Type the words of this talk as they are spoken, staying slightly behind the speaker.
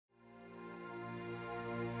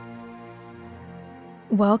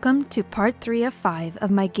Welcome to part 3 of 5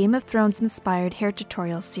 of my Game of Thrones inspired hair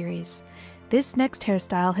tutorial series. This next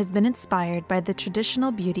hairstyle has been inspired by the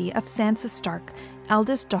traditional beauty of Sansa Stark,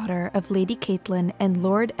 eldest daughter of Lady Catelyn and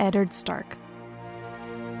Lord Eddard Stark.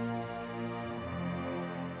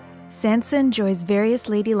 Sansa enjoys various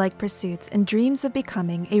ladylike pursuits and dreams of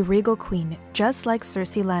becoming a regal queen, just like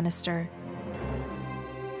Cersei Lannister.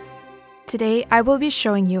 Today, I will be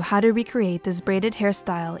showing you how to recreate this braided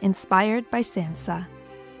hairstyle inspired by Sansa.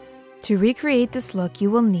 To recreate this look, you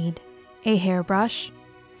will need a hairbrush,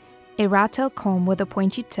 a Rattail comb with a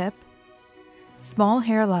pointy tip, small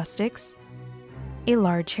hair elastics, a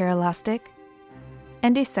large hair elastic,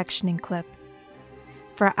 and a sectioning clip.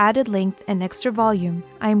 For added length and extra volume,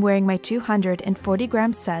 I am wearing my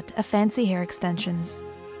 240-gram set of fancy hair extensions.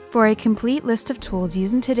 For a complete list of tools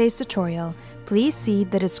used in today's tutorial, please see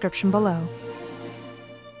the description below.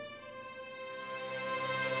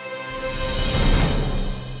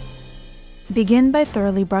 Begin by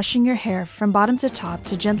thoroughly brushing your hair from bottom to top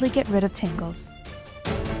to gently get rid of tangles.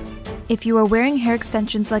 If you are wearing hair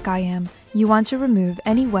extensions like I am, you want to remove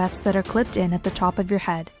any wefts that are clipped in at the top of your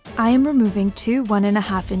head. I am removing two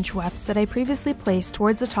 1.5-inch wefts that I previously placed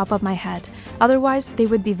towards the top of my head, otherwise they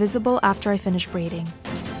would be visible after I finish braiding.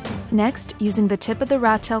 Next, using the tip of the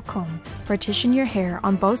Rattail comb, partition your hair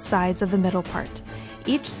on both sides of the middle part.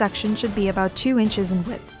 Each section should be about 2 inches in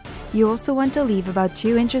width. You also want to leave about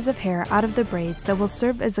 2 inches of hair out of the braids that will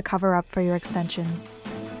serve as a cover-up for your extensions.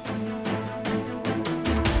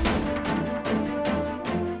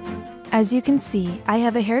 As you can see, I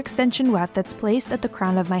have a hair extension weft that's placed at the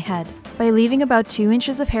crown of my head. By leaving about 2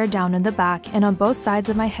 inches of hair down in the back and on both sides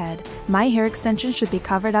of my head, my hair extension should be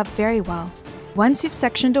covered up very well. Once you've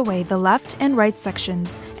sectioned away the left and right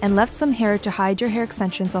sections and left some hair to hide your hair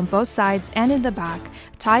extensions on both sides and in the back,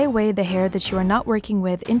 tie away the hair that you are not working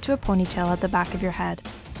with into a ponytail at the back of your head.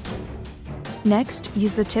 Next,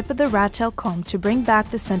 use the tip of the Rattail comb to bring back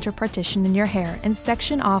the center partition in your hair and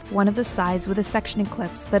section off one of the sides with a sectioning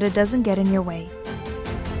clip so that it doesn't get in your way.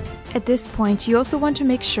 At this point, you also want to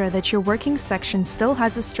make sure that your working section still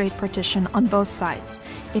has a straight partition on both sides.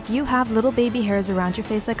 If you have little baby hairs around your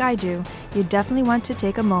face like I do, you definitely want to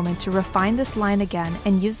take a moment to refine this line again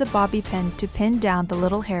and use a bobby pin to pin down the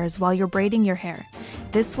little hairs while you're braiding your hair.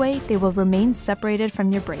 This way, they will remain separated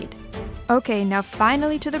from your braid. Okay, now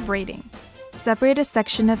finally to the braiding. Separate a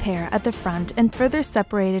section of hair at the front and further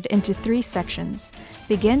separate it into 3 sections.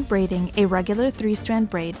 Begin braiding a regular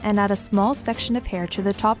 3-strand braid and add a small section of hair to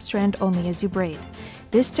the top strand only as you braid.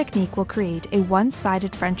 This technique will create a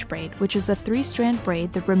one-sided French braid, which is a 3-strand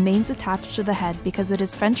braid that remains attached to the head because it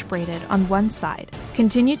is French braided on one side.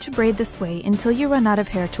 Continue to braid this way until you run out of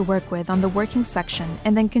hair to work with on the working section,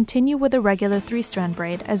 and then continue with a regular 3-strand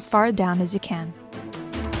braid as far down as you can.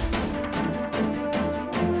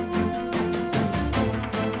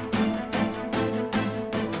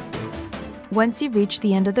 Once you reach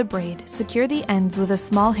the end of the braid, secure the ends with a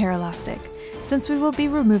small hair elastic. Since we will be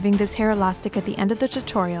removing this hair elastic at the end of the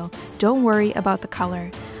tutorial, don't worry about the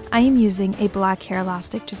color. I am using a black hair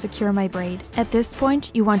elastic to secure my braid. At this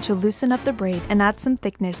point, you want to loosen up the braid and add some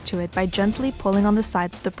thickness to it by gently pulling on the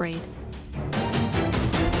sides of the braid.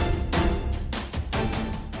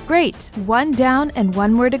 Great! One down and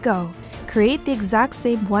one more to go. Create the exact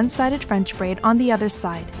same one-sided French braid on the other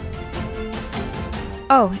side.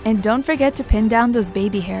 Oh, and don't forget to pin down those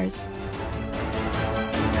baby hairs.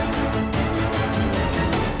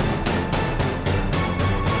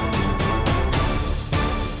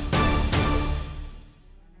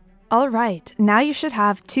 Alright, now you should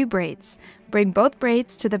have 2 braids. Bring both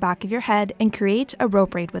braids to the back of your head and create a rope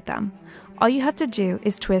braid with them. All you have to do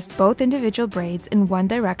is twist both individual braids in one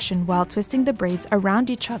direction while twisting the braids around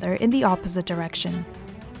each other in the opposite direction.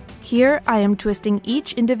 Here, I am twisting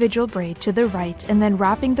each individual braid to the right and then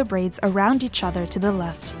wrapping the braids around each other to the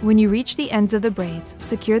left. When you reach the ends of the braids,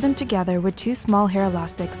 secure them together with 2 small hair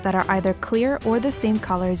elastics that are either clear or the same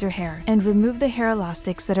color as your hair, and remove the hair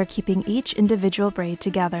elastics that are keeping each individual braid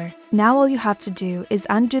together. Now all you have to do is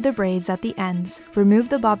undo the braids at the ends, remove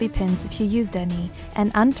the bobby pins if you used any,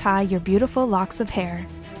 and untie your beautiful locks of hair.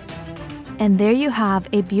 And there you have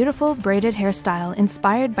a beautiful braided hairstyle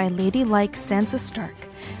inspired by ladylike Sansa Stark.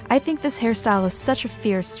 I think this hairstyle is such a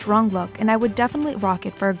fierce, strong look, and I would definitely rock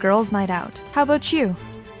it for a girls' night out. How about you?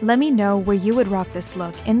 Let me know where you would rock this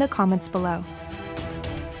look in the comments below.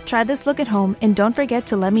 Try this look at home and don't forget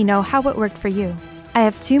to let me know how it worked for you. I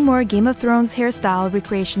have 2 more Game of Thrones hairstyle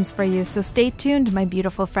recreations for you, so stay tuned, my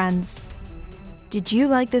beautiful friends. Did you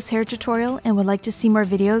like this hair tutorial and would like to see more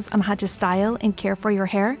videos on how to style and care for your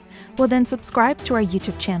hair? Well then subscribe to our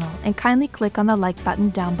YouTube channel and kindly click on the like button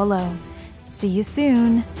down below. See you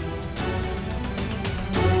soon!